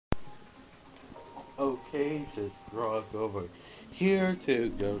Okay, just rock over here to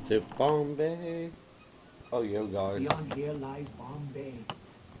go to Bombay. Oh, yo guys. Beyond here lies Bombay.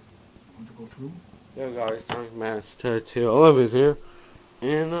 Want to go through? Yo guys, I'm Master 211 here.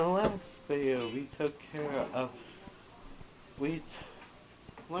 In the last video, we took care of, we, t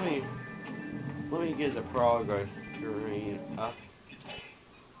let me, let me get the progress screen up.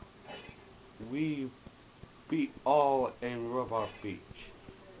 We beat all in Robot Beach.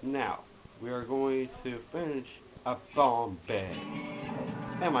 Now, we are going to finish up Bombay.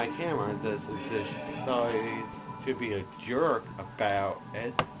 And my camera doesn't decide to be a jerk about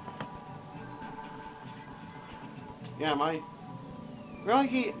it. Yeah,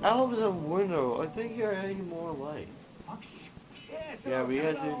 Rocky, out of the window. I think you're adding more light. Yeah, we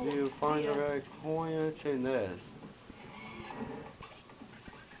had to do find the right coin and this.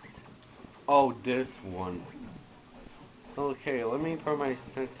 Oh, this one. Okay, let me put my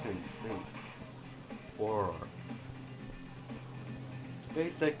sentence in order.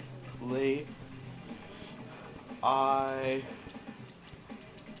 Basically,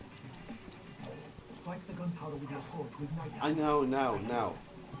 Strike the gunpowder with your sword to ignite it. I know, no.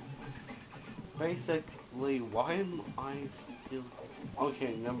 Basically, why am I still...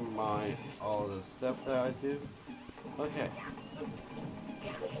 Okay, never mind all the stuff that I do. Okay.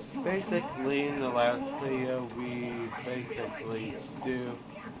 Basically, in the last video, we basically do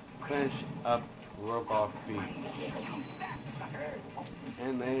finish up Robot Beach.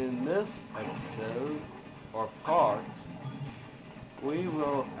 And in this episode, or part, we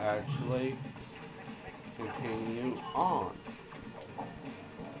will actually continue on.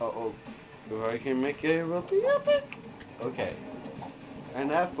 Uh-oh. If I can make it, it will be epic! Okay. And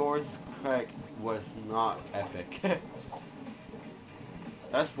that voice crack was not epic.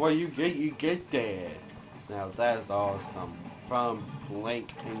 That's what you get dead. Now that's awesome. From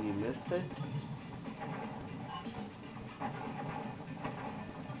Blink, and you missed it?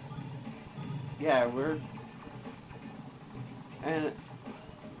 Yeah,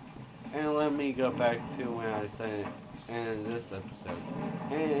 and let me go back to when I said in this episode.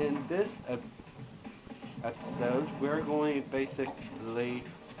 And in this episode, we're going to basically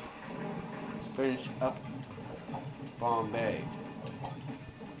finish up Bombay.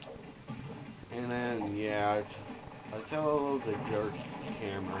 And then, yeah, I tell the jerk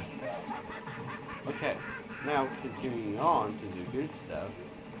camera. Okay, now continuing on to the good stuff,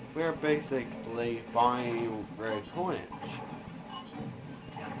 we're basically buying red coinage.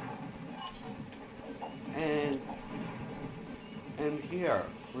 And here,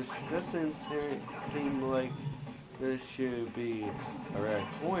 which doesn't seem like there should be a red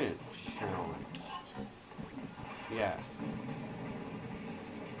coinage challenge. Yeah.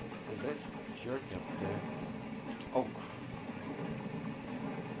 And that's jerk up there. Oh.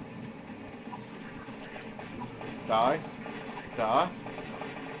 Die. Die.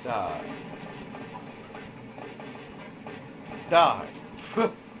 Die. Die.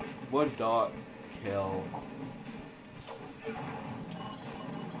 One dot kill.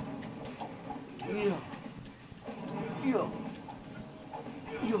 Yeah. Yeah.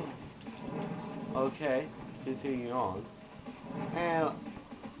 Yeah. Okay, continue on. And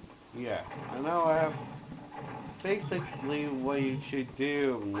yeah, I know I have basically what you should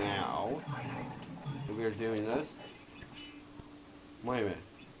do now. If we're doing this. Wait a minute.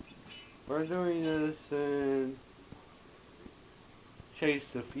 We're doing this in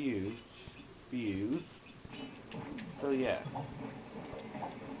chase the views. So yeah.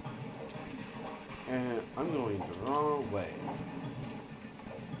 And I'm going the wrong way.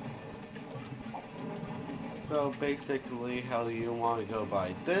 So basically, how do you want to go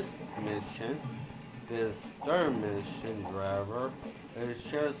by this mission? This third mission, driver, is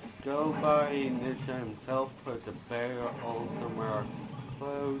just go by Ninja himself, put the barrel somewhere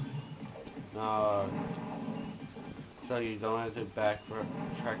close, so you don't have to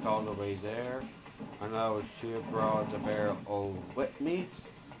backtrack all the way there. I know she brought the barrel with me,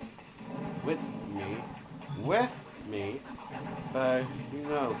 but who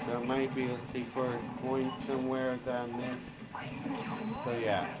knows, there might be a secret point somewhere that I missed. So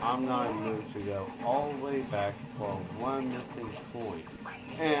yeah, I'm not in the mood to go all the way back for one missing coin.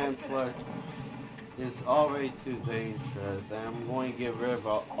 And plus, it's already too dangerous, and I'm going to get rid of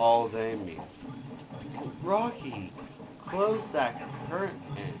all the enemies. Rocky, close that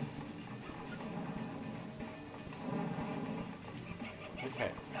curtain.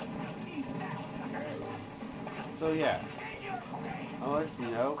 Okay. So yeah, I'll let you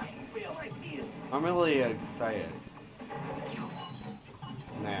know. I'm really excited.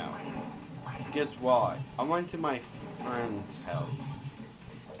 Now, guess what? I went to my friend's house.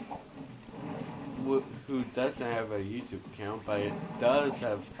 who doesn't have a YouTube account, but it does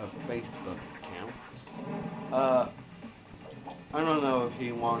have a Facebook account. I don't know if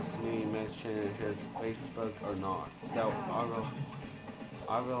he wants me to mention his Facebook or not, so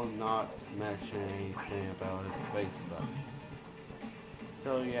I will not mention anything about his Facebook.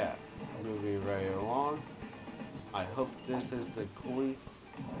 So yeah, moving right along. I hope this is the coins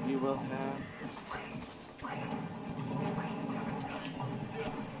you will have.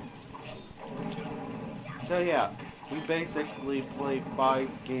 So yeah, we basically played 5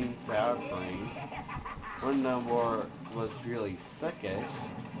 games out of frames. One of them was really sickish.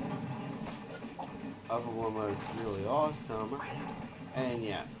 Other one was really awesome. And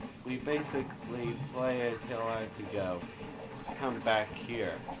yeah, we basically play it until I have to go. Come back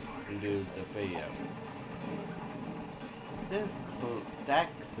here and do the video. That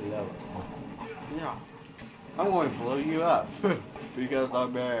close. Yeah. I'm going to blow you up because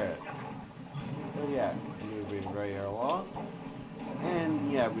I'm mad. So yeah, moving right along.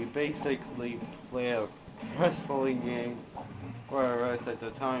 And yeah, we basically play a wrestling game, whereas at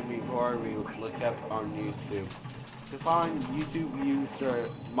the time before we look up on YouTube. To find YouTube user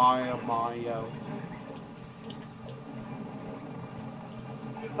Mayo.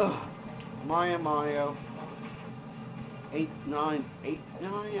 Mayo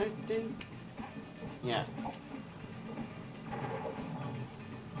 8989, I think. Yeah.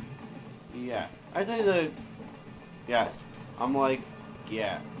 Yeah. I think that, yeah. I'm like,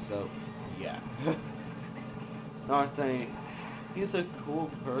 yeah. So, yeah. Not saying, he's a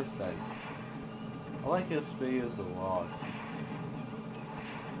cool person. I like his videos a lot.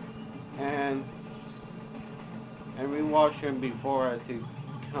 And we watched him before I had to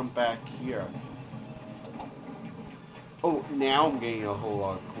come back here. Oh, now I'm getting a whole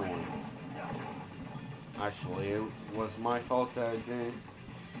lot of coins. Actually, it was my fault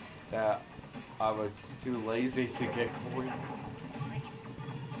that I was too lazy to get coins.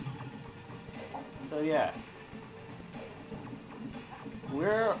 So yeah.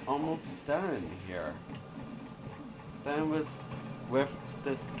 We're almost done here. Done with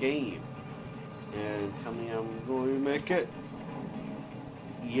this game. And tell me I'm going to make it.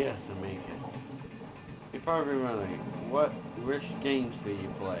 Yes, I make it. You're probably wondering, which games do you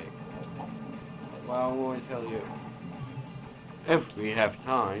play? Well, I'm going to tell you if we have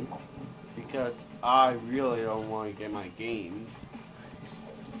time, because I really don't want to get my games.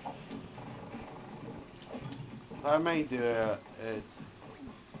 I may do it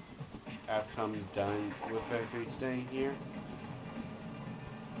after I'm done with everything here.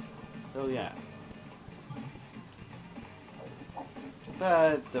 So yeah.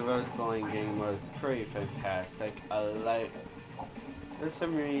 But the wrestling game was pretty fantastic. For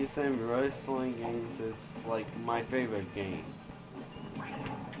some reason, wrestling games is like my favorite game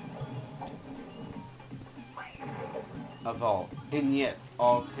of all. And yes,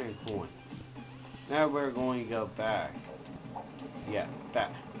 all 10 coins. Now we're going to go back. Yeah,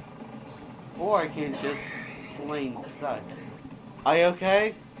 back. Or I can just plain suck. Are you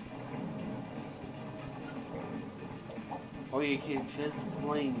okay? Or you can just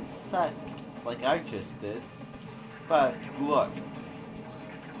plain suck, like I just did. But look.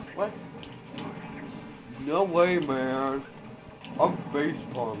 What? No way, man. I'm face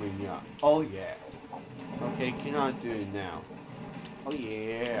palming ya. Oh yeah. Okay, cannot do it now. Oh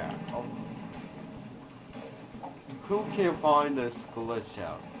yeah. Oh. Who can find this glitch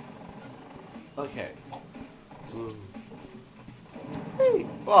out? Okay. Ooh. Hey.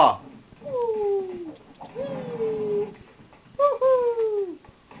 Ah. Ooh. Ooh. Woohoo.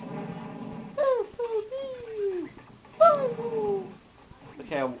 That's so neat. Woo.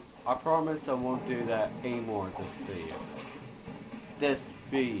 Okay, I promise I won't do that anymore this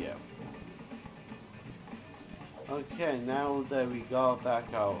video. Okay, now that we got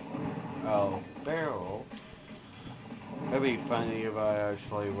back our barrel, it'd be funny if I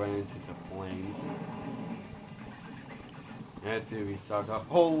actually went into the flames. And to restart the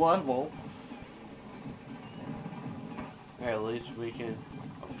whole level. At least we can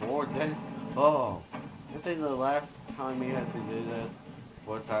afford this. Oh, I think the last time we had to do this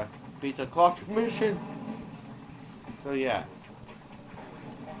was a beat the clock mission. So yeah.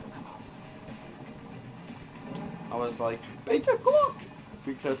 I was like, beat the clock!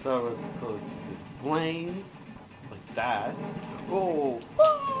 Because I was close to the flames. Like that. Oh,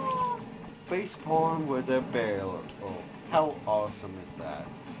 ah! Face palm with a barrel. Oh, how awesome is that?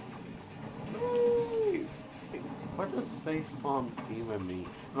 Whee! What does face palm even mean?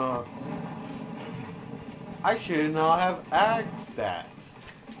 I should not have asked that.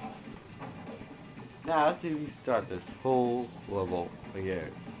 Now to restart this whole level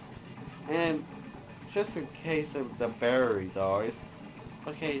again. And just in case of the battery dies.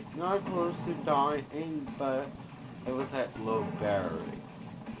 Okay, it's not close to dying, but it was at low battery.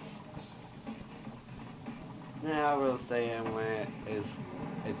 Now I will say it when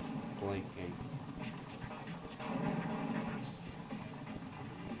it's blinking.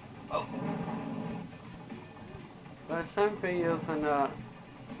 Oh. But some videos are not.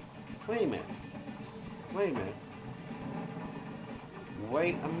 Wait a minute. Wait a minute.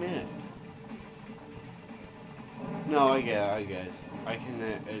 Wait a minute. No, I get it. I can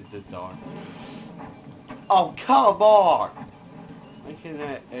edit the dots. Oh, come on! I can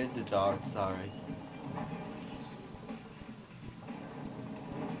edit the dots, sorry.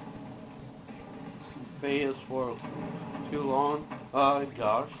 Videos for too long.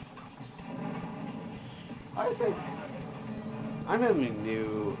 Gosh. I think I never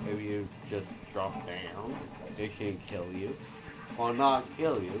knew if you just drop down, it can kill you. Well, not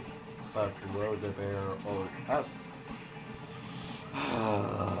kill you, but blow the barrel up.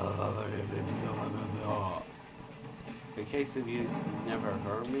 In case if you never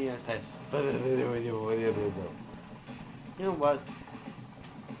heard me, I said, you know what?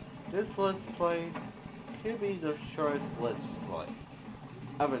 This Let's Play could be the shortest Let's Play,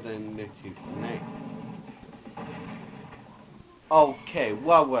 other than Nick2 Snakes. Okay,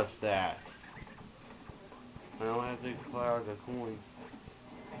 what was that? I don't have to clear the coins.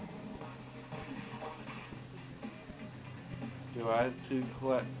 Do I have to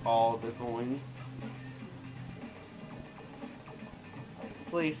collect all the coins?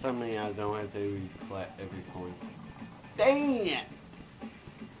 Please tell me I don't have to collect every coin. Dang it!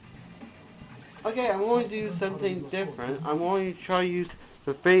 Okay, I'm going to do something different. I'm going to try to use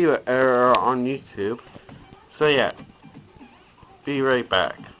the video error on YouTube. So yeah, be right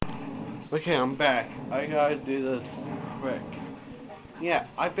back. Okay, I'm back. I gotta do this quick. Yeah,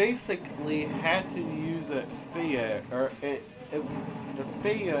 I basically had to use a video error. If the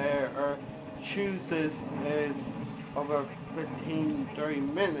video error chooses it's over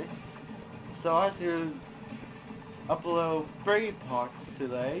 15-30 minutes, so I had to upload 3 parts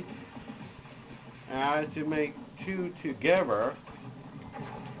today. And I had to make 2 together.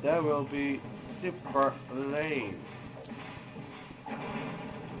 That will be super lame.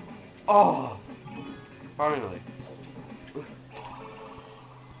 Oh! Finally.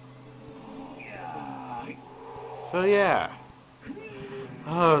 So yeah.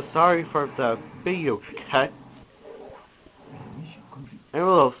 Oh, sorry for the video cuts. It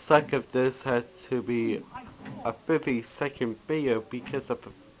will suck if this had to be a 50-second video because of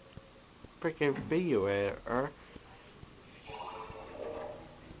a freaking video error.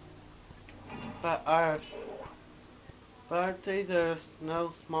 But I think there's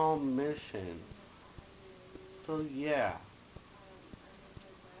no small missions. So yeah.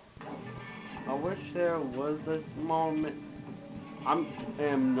 I wish there was a small I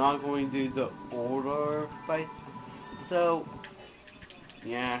am not going to do the order fight. So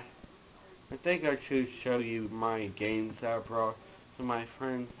yeah. I think I should show you my games I brought to my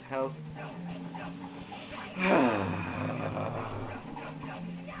friend's house.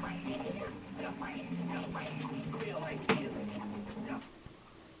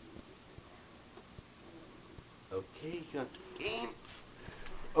 Okay, you got games.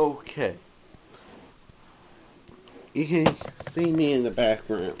 Okay. You can see me in the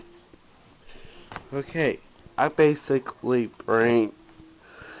background. Okay, I basically bring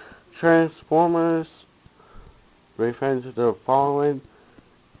Transformers, Revenge of the Fallen.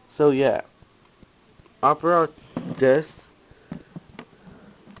 So yeah, I brought this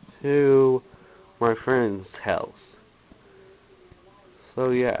to my friend's house.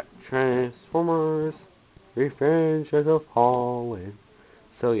 So yeah, Transformers, Revenge of the Fallen.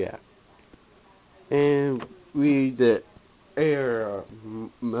 So yeah, and we did air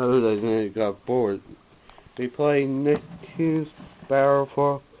mode and then it got bored. We played Nicktoons Battle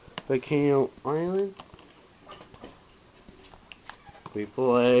for Volcano Island. We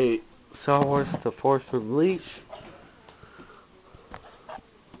played Star Wars The Force Unleashed.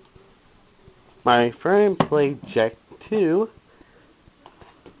 My friend played Jack 2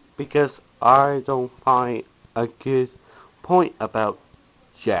 because I don't find a good point about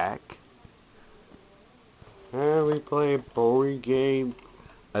Jack. And we played a boring game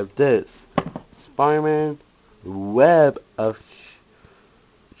of this. Spider-Man Web of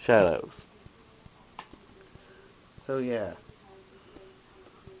Shadows. So yeah.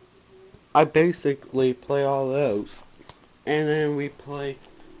 I basically play all those. And then we play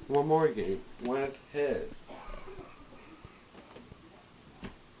one more game. One of his.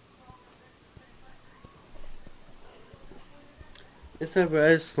 It's a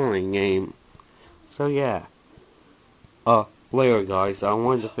wrestling game. So yeah. Later guys, I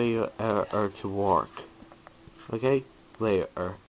want the video to work. Okay? Later.